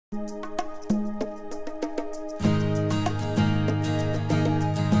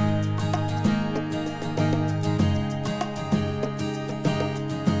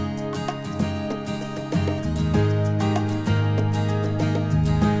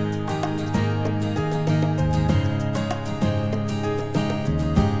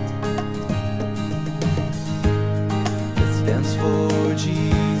Stands for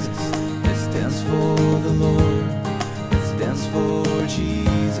Jesus, it stands for the Lord, it stands for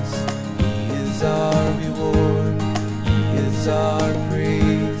Jesus. He is our reward, He is our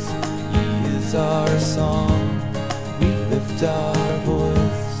praise, He is our song. We lift our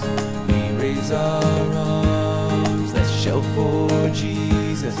voice, we raise our arms. Let's shout for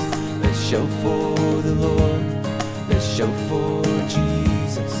Jesus, let's shout for the Lord, let's shout for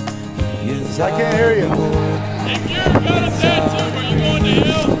Jesus. He is I can't hear you. reward. If you're gonna baptism, are you going to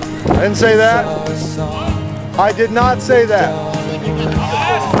hell? I didn't say that. I did not say that.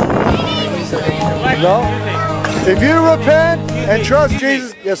 No. If you repent and trust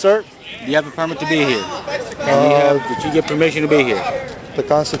Jesus, yes, sir. Do you have a permit to be here? Did you get permission to be here? The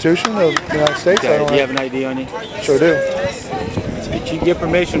Constitution of the United States. Okay. I don't Do you have an ID on you? Sure do. Did you get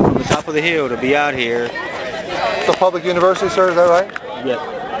permission from the top of the hill to be out here? It's a public university, sir. Is that right?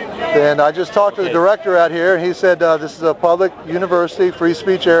 Yeah. And I just talked to the director out here, and he said this is a public university, free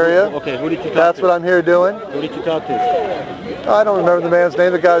speech area. Okay. Who did you talk That's to? what I'm here doing. Who did you talk to? I don't remember the man's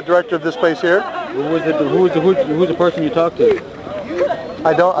name. The guy, the director of this place here. Who's the person you talked to?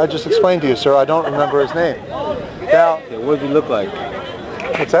 I don't. I just explained to you, sir. I don't remember his name. Now, Okay, what does he look like?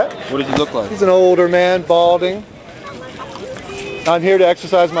 what's that? What does he look like? He's an older man, balding. I'm here to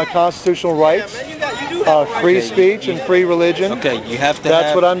exercise my constitutional rights, free speech and free religion. Okay, you have to.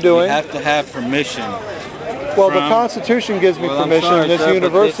 That's what I'm doing. You have to have permission. Well, the Constitution gives me Well, I'm permission. sorry, This sir, but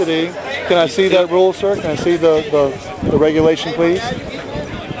university. Can I see that rule, sir? Can I see the regulation, please?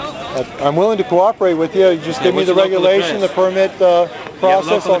 I'm willing to cooperate with you. You just give me what's the your local regulation, the address? permit Do you have a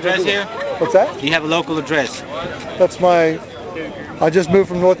process. local address here? What's that? Do you have a local address? That's my. I just moved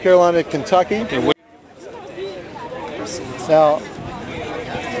from North Carolina to Kentucky. Okay, Now,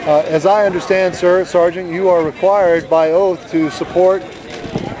 as I understand, sir, Sergeant, you are required by oath to support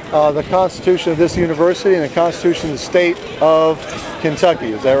the Constitution of this university and the Constitution of the state of Kentucky.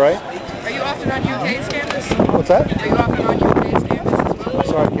 Is that right? Are you often on UK's campus? What's that? Are you often on UK's campus as well? I'm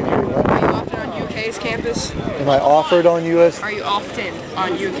sorry, I can't hear you. What? Are you often on UK's campus? Am I offered on US? Are you often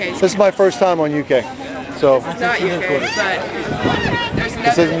on UK's campus? This is my first time on UK. So, It's not UK, but there's This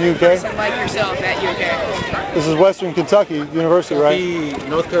another isn't UK? person like yourself at UK. this is Western Kentucky University, right?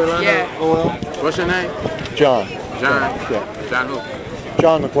 North Carolina. Yeah. OL. What's your name? John. John. Yeah. John who?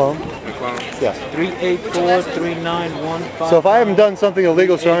 John McGlone. McGlone. Yes. 384-3915. So if I haven't done something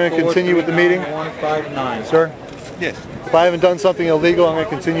illegal, sir, I'm going to continue with the meeting. 159. Sir? Yes. If I haven't done something illegal, I'm going to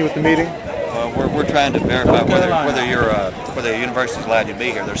continue with the meeting. We're trying to verify whether the university's allowed you to be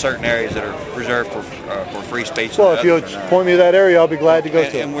here. There are certain areas that are reserved for free speech. Well, and if you'll others are not. point me to that area, I'll be glad to go to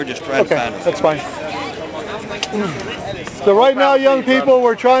it. And we're just trying to Okay, find it. that's fine. So right now, young people,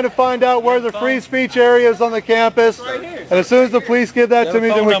 we're trying to find out where the free speech area is on the campus. And as soon as the police give that to me,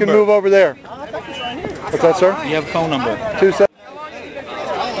 then we can move over there. What's that, sir? You have a phone number? 27.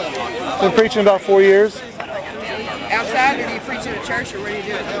 Been preaching about 4 years. Outside, or do you preach in a church, or where do you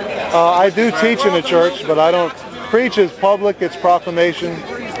do it? I do teach in a church, but I don't. Preach is public, it's proclamation.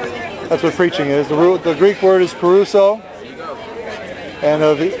 That's what preaching is. The Greek word is caruso. And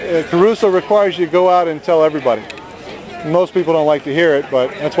caruso requires you to go out and tell everybody. Most people don't like to hear it,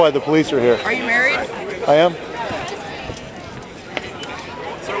 but that's why the police are here. Are you married? I am.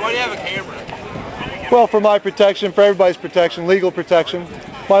 So why do you have a camera? Well, for my protection, for everybody's protection, legal protection.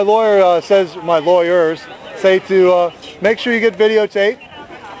 My lawyer says, my lawyers say to make sure you get videotaped.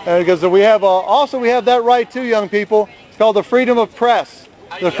 Because we have that right too, young people. It's called the freedom of press.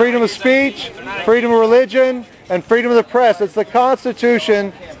 The freedom of speech, freedom of religion, and freedom of the press. It's the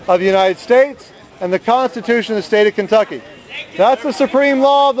Constitution of the United States and the Constitution of the state of Kentucky. That's the supreme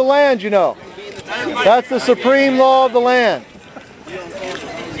law of the land, you know. That's the supreme law of the land.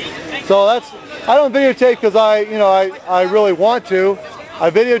 So I don't videotape because I really want to.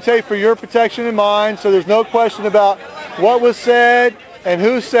 I videotape for your protection and mine, so there's no question about what was said and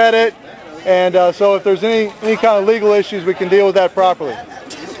who said it, and so if there's any kind of legal issues, we can deal with that properly.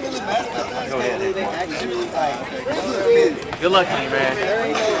 Good luck to you,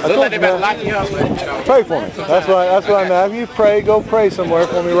 man. Look like they better lock you up, but pray for me. That's what I'm at. If you pray, go pray somewhere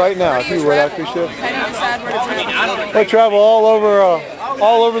for me right now, if you would. I appreciate it. How do you decide where to travel? They travel all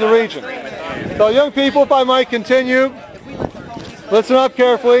over the region. So young people, if I might continue, listen up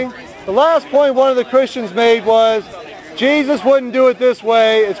carefully. The last point one of the Christians made was Jesus wouldn't do it this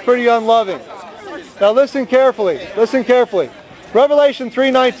way. It's pretty unloving. Now listen carefully. Listen carefully. Revelation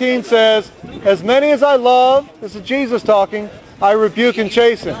 3:19 says, as many as I love, this is Jesus talking, I rebuke and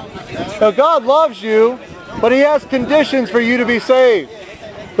chasten. Now God loves you, but He has conditions for you to be saved.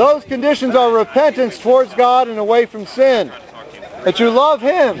 Those conditions are repentance towards God and away from sin. That you love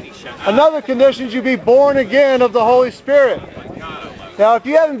Him. Another condition is you be born again of the Holy Spirit. Now if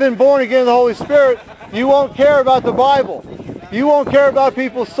you haven't been born again of the Holy Spirit, you won't care about the Bible. You won't care about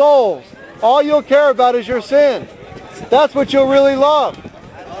people's souls. All you'll care about is your sin. That's what you'll really love.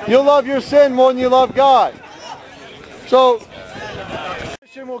 You'll love your sin more than you love God. So, a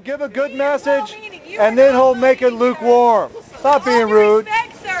Christian will give a good message and then he'll make it lukewarm. Stop being rude.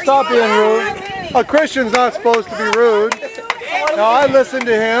 Stop being rude. A Christian's not supposed to be rude. Now, I listen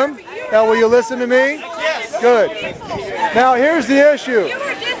to him. Now, will you listen to me? Yes. Good. Now, here's the issue. You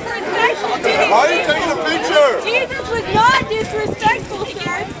were disrespectful to him. Why are you taking a picture? Jesus was not disrespectful,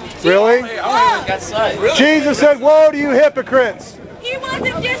 sir. Really? Oh, Jesus said, woe to you hypocrites. he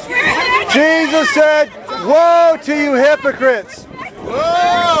wasn't disrespectful. Jesus said, woe to you hypocrites.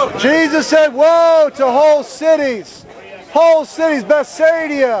 Whoa! Jesus said, woe to whole cities. Whole cities,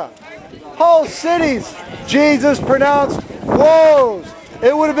 Bethsaida. Whole cities. Jesus pronounced woes.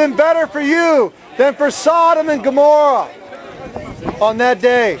 It would have been better for you than for Sodom and Gomorrah on that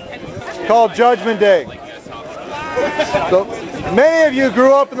day called Judgment Day. So, many of you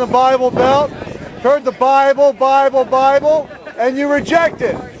grew up in the Bible Belt, heard the Bible, and you reject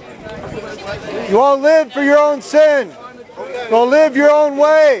it. You want to live for your own sin. You want to live your own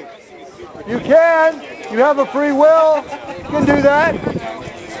way. You can. You have a free will. You can do that.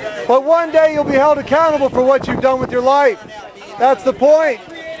 But one day you'll be held accountable for what you've done with your life. That's the point.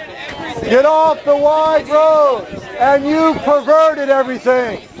 Get off the wide road. And you perverted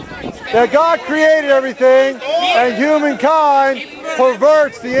everything. That God created everything, and humankind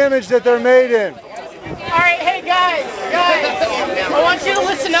perverts the image that they're made in. All right, hey guys, I want you to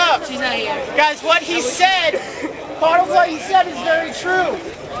listen up. Guys, what he said, part of what he said is very true.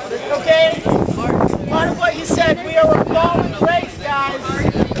 Okay? Part of what he said, we are a fallen race, guys. We're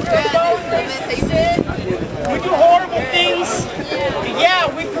a fallen race of sin. We do horrible things. Yeah,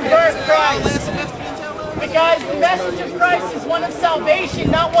 we pervert Christ. But guys, the message of Christ is one of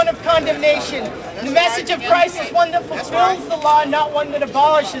salvation, not one of condemnation. The message of Christ is one that fulfills the law, not one that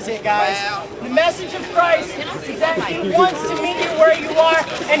abolishes it, guys. The message of Christ is that He wants to meet you where you are,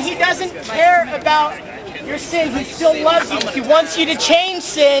 and He doesn't care about your sin. He still loves you. He wants you to change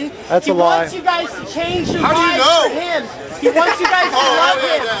sin. That's a lie. He wants you guys to change your lives for Him. He wants you guys to love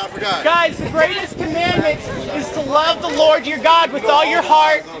Him. Guys, the greatest commandment is to love the Lord your God with all your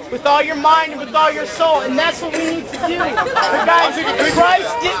heart, with all your mind, and with all your soul. And that's what we need to do. But guys,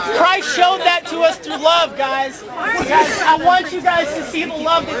 Christ showed that to us through love, guys. Guys, I want you guys to see the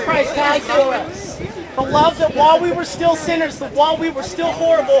love that Christ has for us. The love that while we were still sinners, that while we were still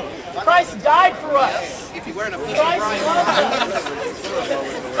horrible, Christ died for us. Christ loved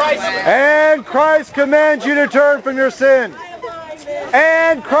us. And Christ commands you to turn from your sin.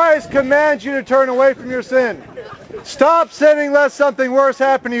 And Christ commands you to turn away from your sin. Stop sinning lest something worse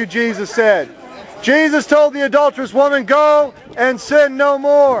happen to you, Jesus said. Jesus told the adulterous woman, go and sin no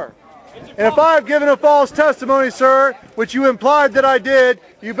more. And if I've given a false testimony, sir, which you implied that I did,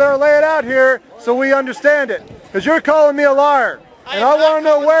 you better lay it out here so we understand it. Because you're calling me a liar. And I want to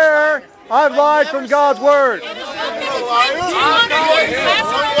know where I've lied from God's Word. He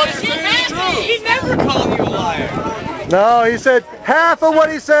never called you a liar. No, he said half of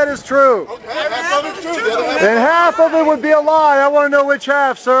what he said is true. And half of it would be a lie. I want to know which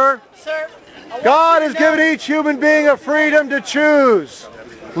half, sir. God has given each human being a freedom to choose.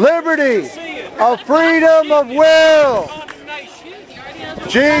 Liberty. A freedom of will.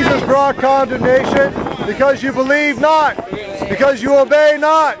 Jesus brought condemnation because you believe not. Because you obey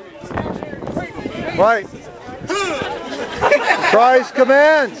not. Right. Christ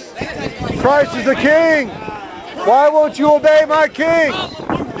commands. Christ is the King. Why won't you obey my King?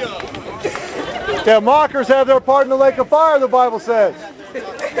 Yeah, mockers have their part in the lake of fire, the Bible says.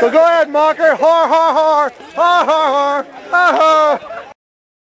 So go ahead, mocker. Har, har, har. Har, har, har. Ha, ha.